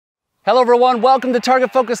Hello everyone, welcome to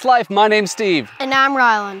Target Focus Life. My name's Steve. And I'm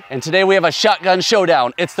Rylan. And today we have a shotgun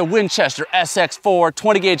showdown. It's the Winchester SX4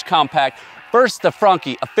 20 gauge compact versus the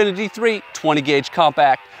Franchi Affinity 3 20 gauge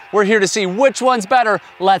compact. We're here to see which one's better.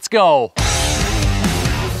 Let's go.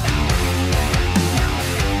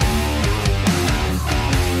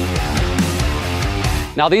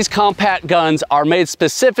 Now these compact guns are made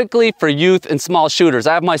specifically for youth and small shooters.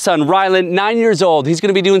 I have my son Rylan, 9 years old. He's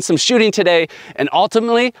gonna be doing some shooting today, and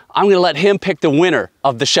ultimately, I'm gonna let him pick the winner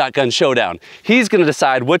of the shotgun showdown. He's gonna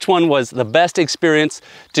decide which one was the best experience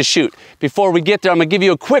to shoot. Before we get there, I'm gonna give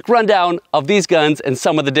you a quick rundown of these guns and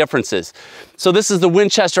some of the differences. So this is the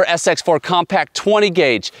Winchester SX4 compact 20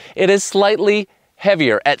 gauge. It is slightly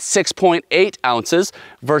heavier at 6.8 ounces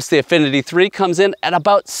versus the Affinity 3 comes in at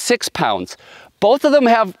about 6 pounds. Both of them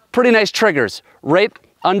have pretty nice triggers, right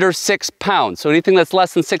under 6 pounds. So anything that's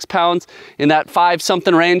less than 6 pounds in that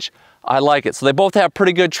 5-something range, I like it. So they both have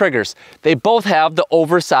pretty good triggers. They both have the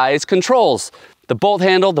oversized controls. The bolt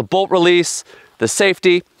handle, the bolt release, the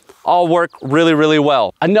safety, all work really, really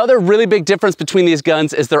well. Another really big difference between these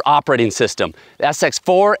guns is their operating system. The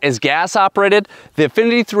SX4 is gas operated, the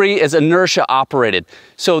Affinity 3 is inertia operated.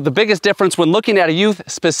 So the biggest difference when looking at a youth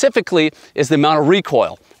specifically is the amount of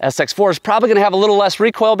recoil. SX4 is probably gonna have a little less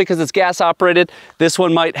recoil because it's gas operated. This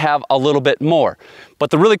one might have a little bit more. But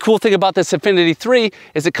the really cool thing about this Affinity 3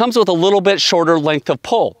 is it comes with a little bit shorter length of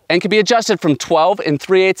pull and can be adjusted from 12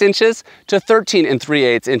 3/8 inches to 13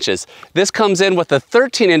 3/8 inches. This comes in with a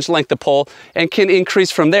 13-inch length of pull and can increase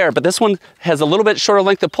from there, but this one has a little bit shorter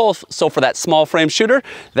length of pull, so for that small frame shooter,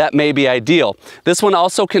 that may be ideal. This one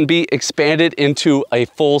also can be expanded into a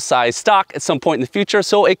full-size stock at some point in the future,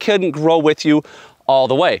 so it can grow with you all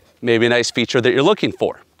the way. Maybe a nice feature that you're looking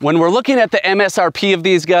for. When we're looking at the MSRP of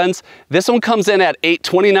these guns, this one comes in at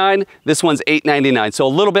 $829, this one's $899, so a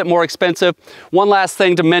little bit more expensive. One last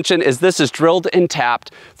thing to mention is this is drilled and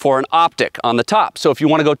tapped for an optic on the top. So if you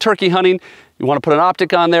wanna go turkey hunting, you wanna put an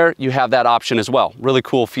optic on there, you have that option as well. Really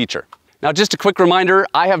cool feature. Now just a quick reminder,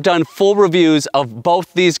 I have done full reviews of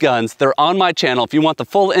both these guns. They're on my channel. If you want the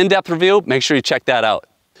full in-depth review, make sure you check that out.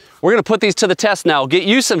 We're gonna put these to the test now, get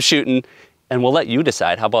you some shooting, and we'll let you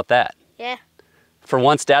decide. How about that? Yeah. For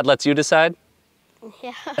once, Dad lets you decide?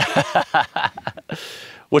 Yeah.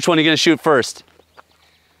 Which one are you gonna shoot first?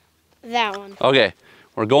 That one. Okay,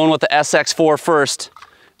 we're going with the SX4 first.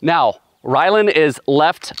 Now, Rylan is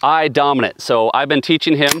left eye dominant, so I've been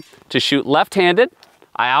teaching him to shoot left-handed.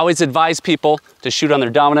 I always advise people to shoot on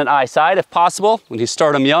their dominant eye side if possible. When you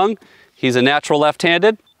start him young, he's a natural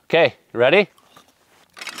left-handed. Okay, you ready?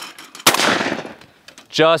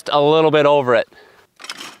 Just a little bit over it.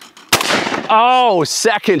 Oh,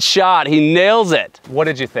 second shot, he nails it. What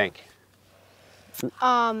did you think?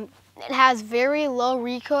 It has very low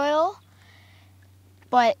recoil,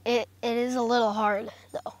 but it is a little hard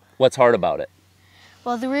though. What's hard about it?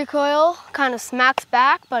 Well, the recoil kind of smacks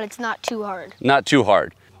back, but it's not too hard. Not too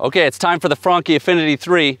hard. Okay, it's time for the Franchi Affinity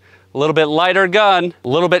 3. A little bit lighter gun, a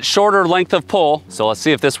little bit shorter length of pull. So let's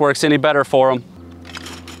see if this works any better for him.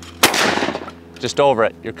 Just over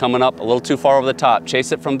it. You're coming up a little too far over the top.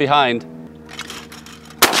 Chase it from behind.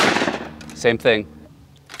 Same thing.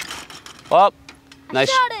 Oh, nice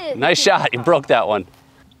shot. You broke that one.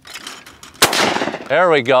 There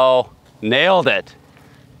we go. Nailed it.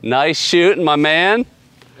 Nice shooting, my man.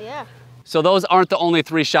 Yeah. So those aren't the only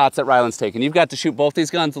 3 shots that Rylan's taken. You've got to shoot both these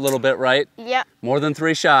guns a little bit, right? Yeah. More than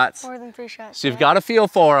 3 shots. More than 3 shots. So you've got a feel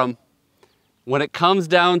for them. When it comes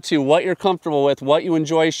down to what you're comfortable with, what you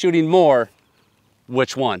enjoy shooting more,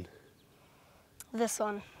 which one? This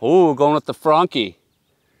one. Ooh, going with the Franchi.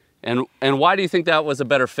 And why do you think that was a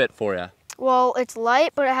better fit for you? Well, it's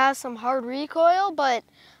light, but it has some hard recoil, but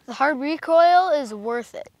the hard recoil is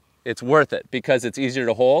worth it. It's worth it because it's easier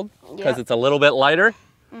to hold, because it's a little bit lighter,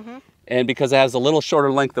 and because it has a little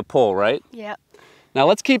shorter length of pull, right? Yeah. Now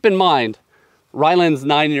let's keep in mind, Rylan's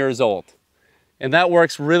 9 years old, and that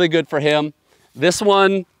works really good for him. This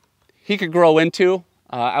one, he could grow into.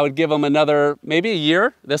 I would give him another, maybe a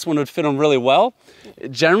year. This one would fit him really well.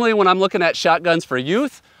 Generally, when I'm looking at shotguns for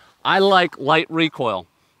youth, I like light recoil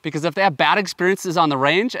because if they have bad experiences on the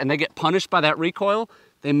range and they get punished by that recoil,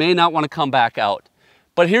 they may not want to come back out.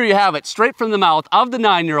 But here you have it, straight from the mouth of the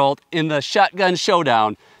 9-year-old in the shotgun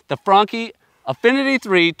showdown. The Franchi Affinity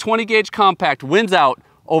 3 20 gauge compact wins out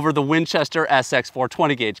over the Winchester SX4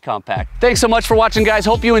 20 gauge compact. Thanks so much for watching, guys.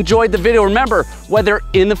 Hope you enjoyed the video. Remember, whether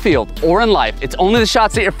in the field or in life, it's only the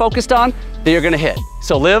shots that you're focused on that you're gonna hit.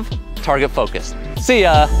 So live target focused. See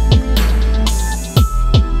ya.